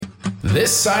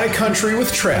This Side of Country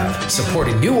with Trav,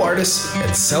 supporting new artists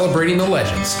and celebrating the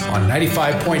legends on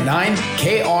 95.9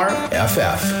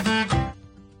 KRFF.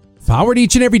 Powered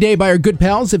each and every day by our good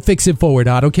pals at Fix It Forward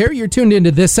Auto Care. You're tuned into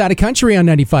This Side of Country on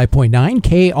 95.9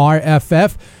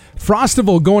 KRFF.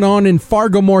 Frostival going on in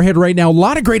Fargo, Moorhead right now. A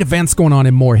lot of great events going on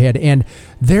in Moorhead, and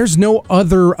there's no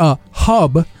other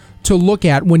hub to look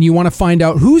at when you want to find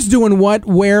out who's doing what,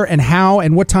 where, and how,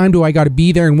 and what time do I got to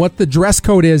be there, and what the dress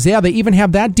code is. Yeah, they even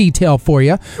have that detail for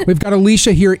you. We've got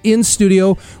Alicia here in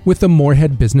studio with the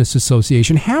Moorhead Business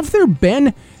Association. Have there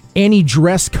been any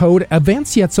dress code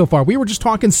events yet so far? We were just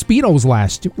talking Speedos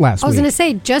last week. I was going to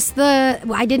say,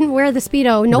 I didn't wear the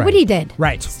Speedo. Nobody did.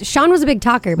 Right. Sean was a big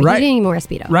talker, but he didn't even wear a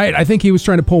Speedo. Right. I think he was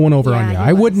trying to pull one over on you.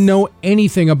 I wouldn't know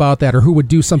anything about that or who would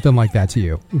do something like that to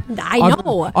you. I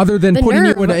know. Other than putting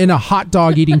you in a hot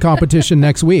dog eating competition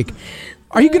next week.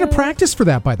 Are you going to practice for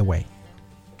that, by the way?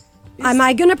 Am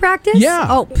I going to practice? Yeah.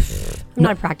 Oh, I'm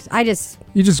not a practice.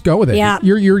 You just go with it. Yeah.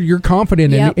 You're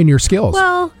confident in your skills.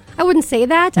 Well, I wouldn't say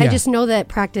that. Yeah. I just know that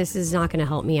practice is not going to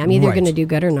help me. I'm either going to do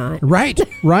good or not. Right.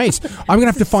 I'm going to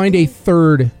have to find a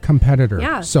third competitor.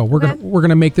 Yeah. So we're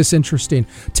gonna make this interesting.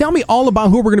 Tell me all about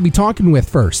who we're going to be talking with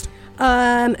first.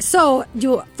 So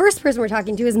the first person we're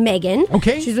talking to is Megan.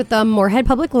 Okay. She's with the Moorhead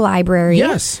Public Library.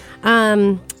 Yes.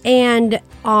 And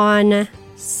on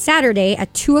Saturday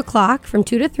at 2 o'clock, from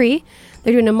 2 to 3,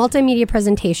 they're doing a multimedia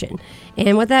presentation.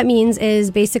 And what that means is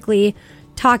basically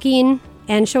talking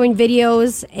and showing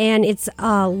videos, and it's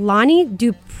Lonnie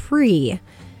Dupree.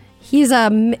 He's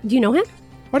do you know him?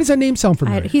 Why does that name sound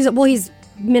familiar? He's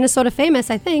Minnesota famous,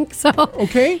 I think. So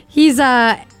okay. He's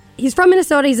from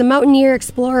Minnesota. He's a mountaineer,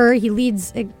 explorer. He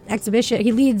leads exhibition.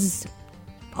 He leads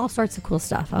all sorts of cool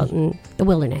stuff out in the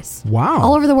wilderness. Wow.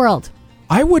 All over the world.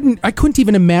 I couldn't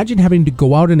even imagine having to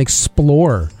go out and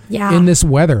explore in this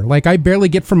weather. Like, I barely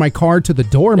get from my car to the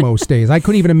door most days. I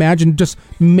couldn't even imagine just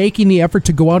making the effort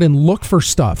to go out and look for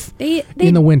stuff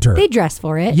in the winter. They dress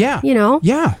for it. Yeah. You know?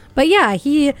 Yeah. But yeah,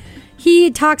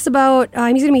 he talks about,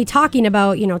 he's going to be talking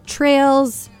about,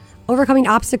 trails, overcoming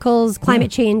obstacles,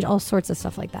 climate change, all sorts of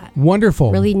stuff like that.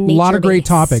 Wonderful. Really nature-based. A lot of great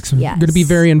topics. Yes. Going to be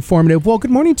very informative. Well,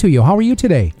 good morning to you. How are you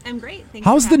today? I'm great. Thanks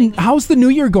for having me. How's the new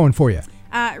year going for you?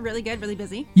 Really good, really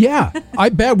busy. Yeah, I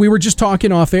bet. We were just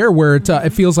talking off air where it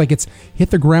feels like it's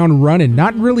hit the ground running,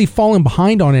 not really falling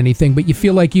behind on anything, but you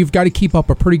feel like you've got to keep up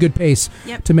a pretty good pace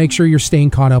to make sure you're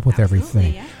staying caught up with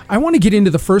everything. Yeah. I want to get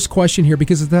into the first question here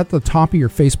because it's at the top of your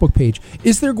Facebook page.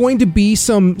 Is there going to be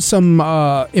some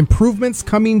improvements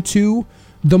coming to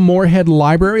the Moorhead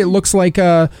Library? It looks like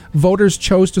voters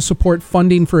chose to support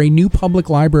funding for a new public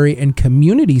library and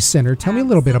community center. Tell me a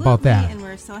little bit about that. And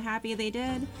we're so happy they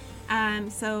did.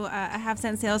 So a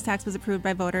half-cent sales tax was approved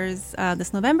by voters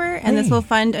this November, and this will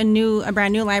fund a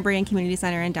brand new library and community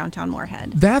center in downtown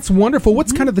Moorhead. That's wonderful.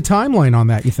 What's kind of the timeline on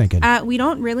that, you thinking? We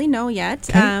don't really know yet,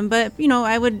 but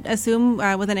I would assume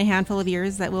within a handful of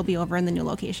years that we'll be over in the new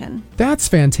location. That's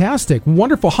fantastic.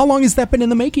 Wonderful. How long has that been in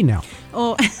the making now?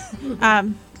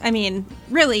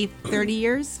 Really, 30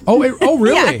 years. Oh,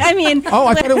 really? Yeah,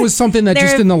 I thought it was something that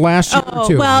just in the last year or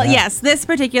two. Well, yes, this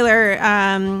particular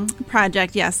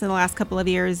project, yes, in the last couple of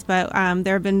years, but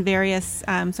there have been various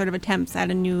sort of attempts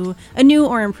at a new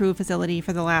or improved facility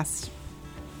for the last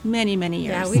many years.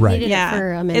 Yeah, we've needed it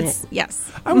for a minute.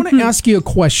 Yes. I want to ask you a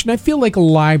question. I feel like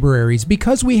libraries,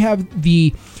 because we have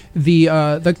the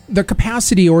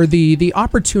capacity or the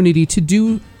opportunity to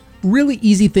do really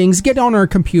easy things, get on our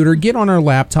computer, get on our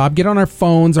laptop, get on our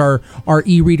phones, our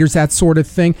e-readers, that sort of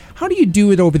thing. How do you do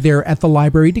it over there at the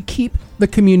library to keep the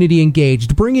community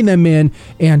engaged, bringing them in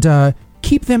and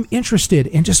keep them interested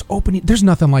and just opening? There's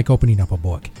nothing like opening up a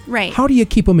book. Right. How do you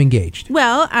keep them engaged?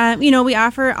 Well, we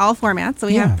offer all formats. So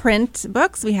we have print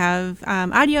books, we have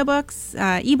audiobooks,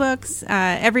 ebooks,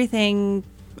 everything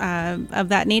of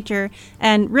that nature.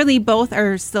 And really both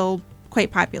are still quite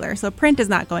popular. So print is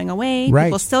not going away. Right.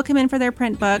 People still come in for their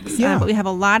print books, but we have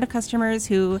a lot of customers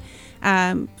who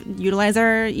utilize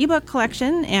our ebook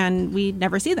collection, and we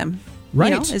never see them.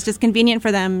 Right. It's just convenient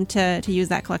for them to use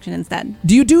that collection instead.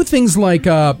 Do you do things like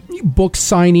book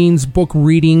signings, book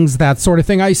readings, that sort of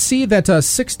thing? I see that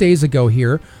 6 days ago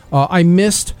here, I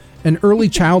missed an early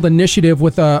child initiative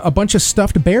with a bunch of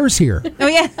stuffed bears here. Oh,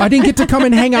 yeah. I didn't get to come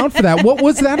and hang out for that. What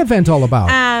was that event all about?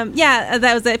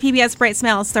 That was a PBS Bright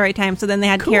Smiles story time. So then they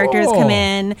had characters come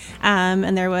in,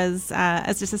 and there was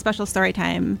it's just a special story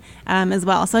time as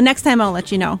well. So next time I'll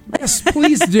let you know. Yes,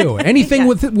 please do. Anything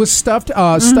with stuffed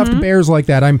bears like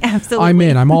that, I'm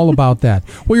in. I'm all about that.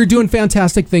 Well, you're doing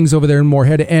fantastic things over there in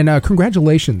Moorhead, and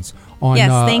congratulations on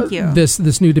Yes, thank you.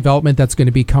 this new development that's going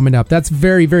to be coming up. That's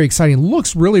very, very exciting.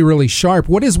 Looks really, really sharp.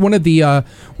 What is one of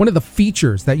the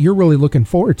features that you're really looking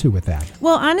forward to with that?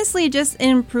 Well, honestly, just an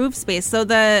improved space. So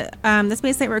the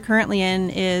space that we're currently in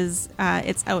is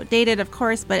it's outdated, of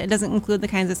course, but it doesn't include the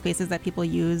kinds of spaces that people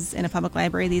use in a public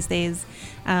library these days.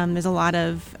 There's a lot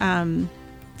of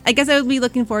I guess I would be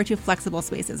looking forward to flexible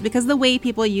spaces because the way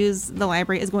people use the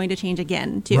library is going to change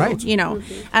again, too. Right.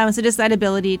 So just that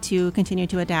ability to continue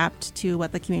to adapt to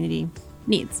what the community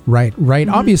needs. Right.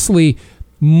 Obviously,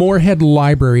 Moorhead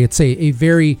Library, it's a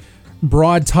very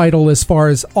broad title as far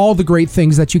as all the great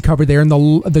things that you cover there and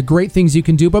the great things you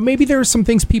can do, but maybe there are some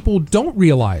things people don't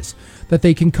realize that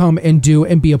they can come and do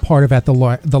and be a part of at the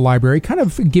library. Kind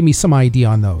of give me some idea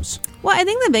on those. Well, I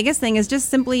think the biggest thing is just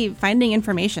simply finding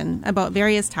information about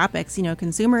various topics,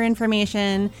 consumer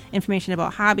information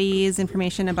about hobbies,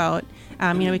 information about,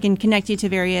 we can connect you to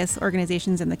various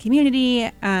organizations in the community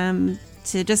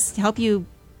to just help you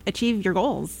achieve your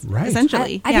goals, right.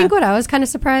 Essentially. I think what I was kind of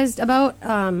surprised about,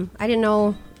 I didn't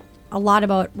know a lot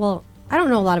about, I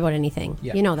don't know a lot about anything.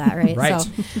 Yeah. You know that, right? Right.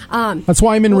 So, that's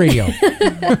why I'm in radio.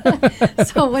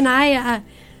 So when I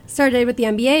started with the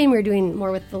MBA and we were doing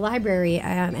more with the library,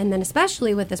 and then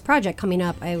especially with this project coming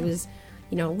up, I was,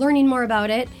 learning more about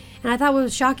it. And I thought what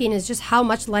was shocking is just how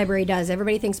much the library does.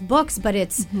 Everybody thinks books, but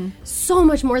it's so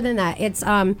much more than that. It's,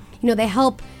 they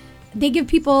help. They give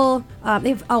people,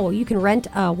 you can rent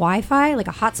a Wi-Fi, like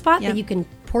a hotspot that you can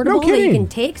portable that you can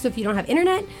take. So if you don't have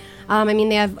internet,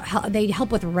 they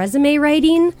help with resume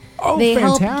writing. Oh, they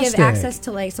fantastic. help give access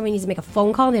to like somebody needs to make a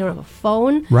phone call and they don't have a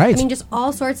phone. Right. Just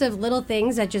all sorts of little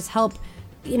things that just help.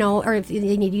 Or if they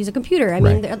need to use a computer.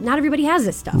 Not everybody has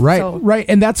this stuff. Right, so. right.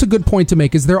 And that's a good point to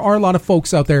make, is there are a lot of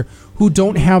folks out there who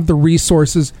don't have the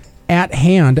resources at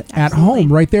hand, at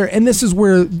home, right there. And this is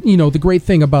where, the great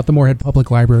thing about the Moorhead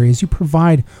Public Library is you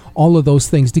provide all of those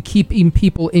things to keep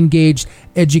people engaged,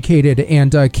 educated,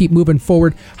 and keep moving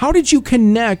forward. How did you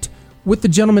connect with the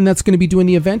gentleman that's going to be doing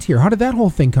the event here? How did that whole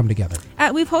thing come together?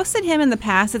 We've hosted him in the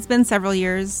past. It's been several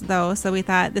years, though, so we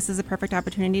thought this is a perfect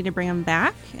opportunity to bring him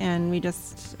back, and we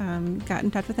just got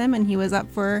in touch with him, and he was up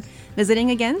for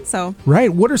visiting again. So,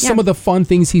 right. What are some of the fun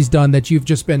things he's done that you've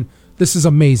just been, this is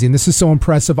amazing, this is so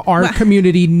impressive, our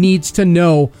community needs to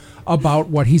know about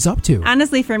what he's up to?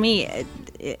 Honestly, for me,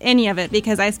 any of it,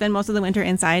 because I spend most of the winter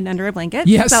inside under a blanket.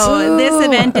 Yes. So this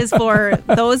event is for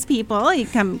those people. You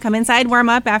come inside, warm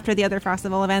up after the other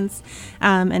Frostival events,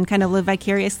 and kind of live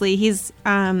vicariously. He's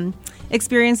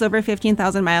experienced over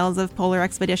 15,000 miles of polar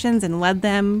expeditions and led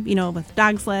them, with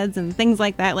dog sleds and things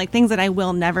like that, like things that I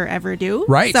will never, ever do.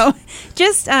 Right. So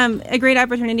just a great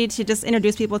opportunity to just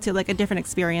introduce people to like a different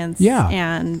experience. Yeah.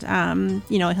 And,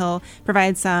 he'll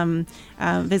provide some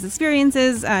visit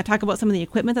experiences, talk about some of the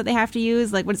equipment that they have to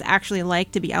use, like what it's actually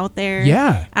like to be out there.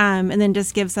 Yeah. And then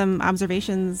just give some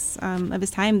observations of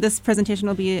his time. This presentation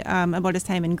will be about his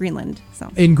time in Greenland. So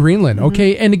in Greenland,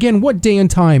 okay. And again, what day and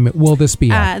time will this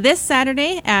be at? This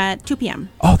Saturday at 2 p.m.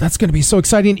 Oh, that's going to be so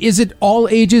exciting. Is it all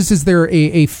ages? Is there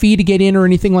a fee to get in or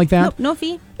anything like that? No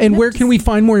fee. And where can we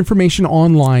find more information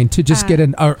online to just get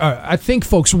an... I think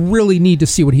folks really need to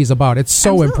see what he's about. It's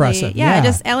so absolutely. Impressive. Yeah,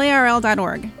 just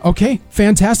larl.org. Okay,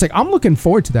 fantastic. I'm looking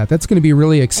forward to that. That's going to be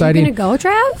really exciting. Are you going to go,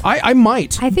 Trav? I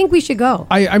might. I think we should go.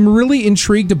 I'm really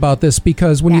intrigued about this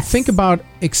because when you think about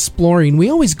exploring, we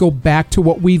always go back to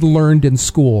what we learned in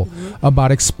school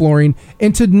about exploring,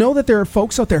 and to know that there are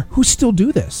folks out there who still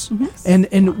do this.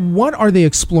 And what are they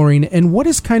exploring, and what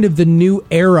is kind of the new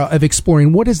era of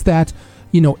exploring? What is that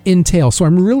entail? So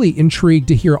I'm really intrigued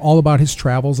to hear all about his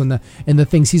travels and the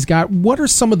things he's got. What are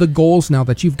some of the goals now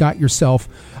that you've got yourself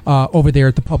over there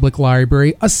at the public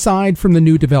library, aside from the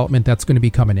new development that's going to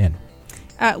be coming in?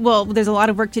 Well, there's a lot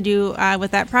of work to do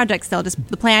with that project still, just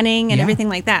the planning and everything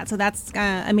like that. So that's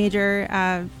a major...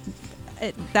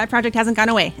 that project hasn't gone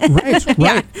away. Right.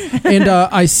 And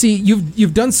I see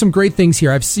you've done some great things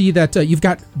here. I see that you've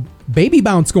got Baby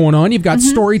Bounce going on. You've got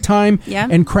story time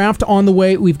and craft on the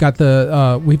way. We've got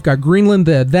Greenland,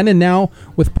 the then and now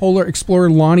with Polar Explorer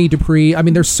Lonnie Dupree. I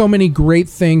mean, there's so many great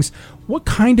things. What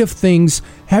kind of things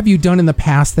have you done in the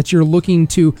past that you're looking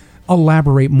to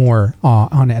elaborate more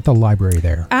on at the library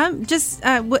there?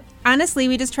 Honestly,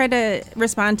 we just try to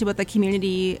respond to what the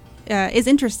community is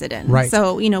interested in. Right.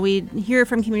 So, we hear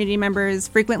from community members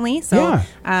frequently. So,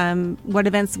 what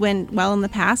events went well in the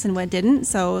past and what didn't.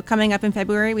 So, coming up in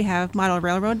February, we have Model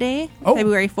Railroad Day,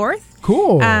 February 4th.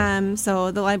 Cool.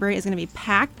 So, the library is going to be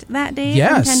packed that day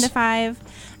yes. from 10 to 5.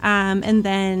 And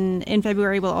then in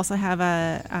February, we'll also have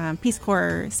a Peace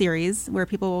Corps series where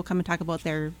people will come and talk about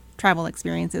their travel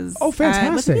experiences. Oh,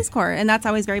 fantastic. With the Peace Corps, and that's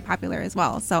always very popular as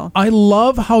well. So I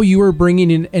love how you are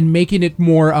bringing in and making it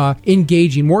more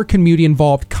engaging, more community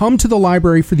involved. Come to the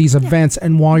library for these events,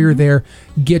 and while you're there,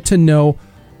 get to know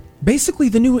basically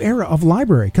the new era of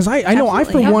library. Because I know I,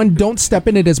 for one, don't step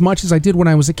in it as much as I did when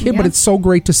I was a kid, but it's so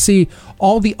great to see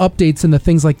all the updates and the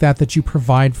things like that you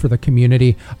provide for the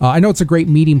community. I know it's a great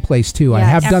meeting place, too. I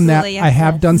have done that. I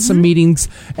have done some meetings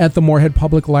at the Moorhead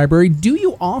Public Library. Do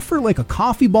you offer like a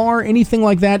coffee bar, anything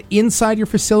like that inside your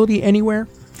facility anywhere?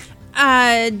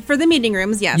 For the meeting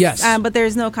rooms, yes. But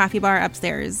there's no coffee bar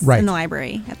upstairs in the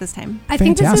library at this time. I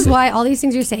think this is why all these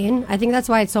things you're saying, I think that's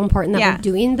why it's so important that we're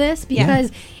doing this,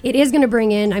 because it is going to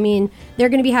bring in, they're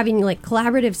going to be having like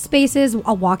collaborative spaces,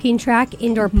 a walking track,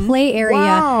 indoor play area,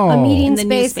 a meeting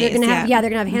space. They're going to have, they're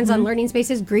going to have hands-on learning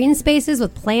spaces, green spaces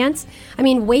with plants.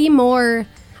 way more,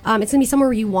 it's going to be somewhere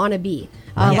where you want to be.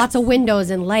 Lots of windows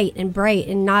and light and bright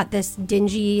and not this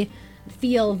dingy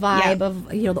feel vibe of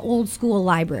the old school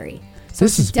library. So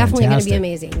this is definitely going to be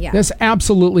amazing. Yeah, that's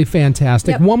absolutely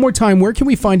fantastic. One more time, where can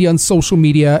we find you on social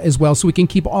media as well, so we can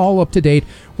keep all up to date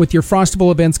with your Frostival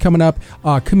events coming up,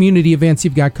 community events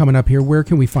you've got coming up here? Where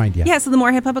can we find you? Yeah, so the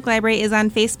Moorhead Public Library is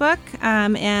on Facebook,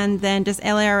 and then just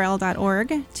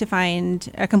larl.org to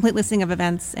find a complete listing of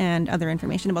events and other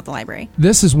information about the library.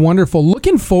 This is wonderful.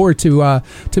 Looking forward to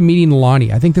meeting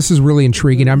Lonnie. I think this is really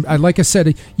intriguing. Like I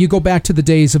said, you go back to the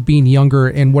days of being younger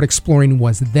and what exploring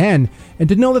was then, and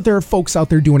to know that there are folks out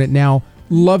there doing it now.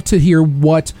 Love to hear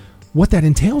what that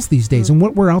entails these days and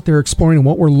what we're out there exploring and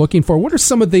what we're looking for. What are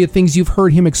some of the things you've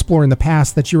heard him explore in the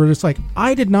past that you were just like,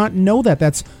 I did not know that?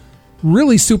 That's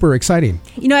really super exciting.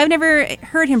 I've never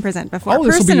heard him present before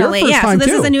personally. Will be your first time so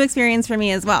this too. Is a new experience for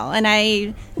me as well, and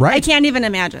I can't even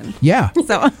imagine. Yeah.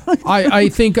 So I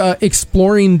think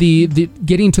exploring the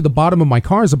getting to the bottom of my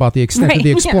car is about the extent of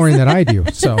the exploring that I do.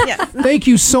 So thank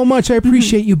you so much. I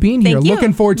appreciate you being here.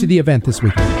 Looking forward to the event this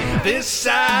weekend. This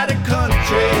side of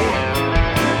country.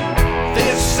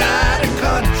 This side of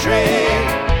country.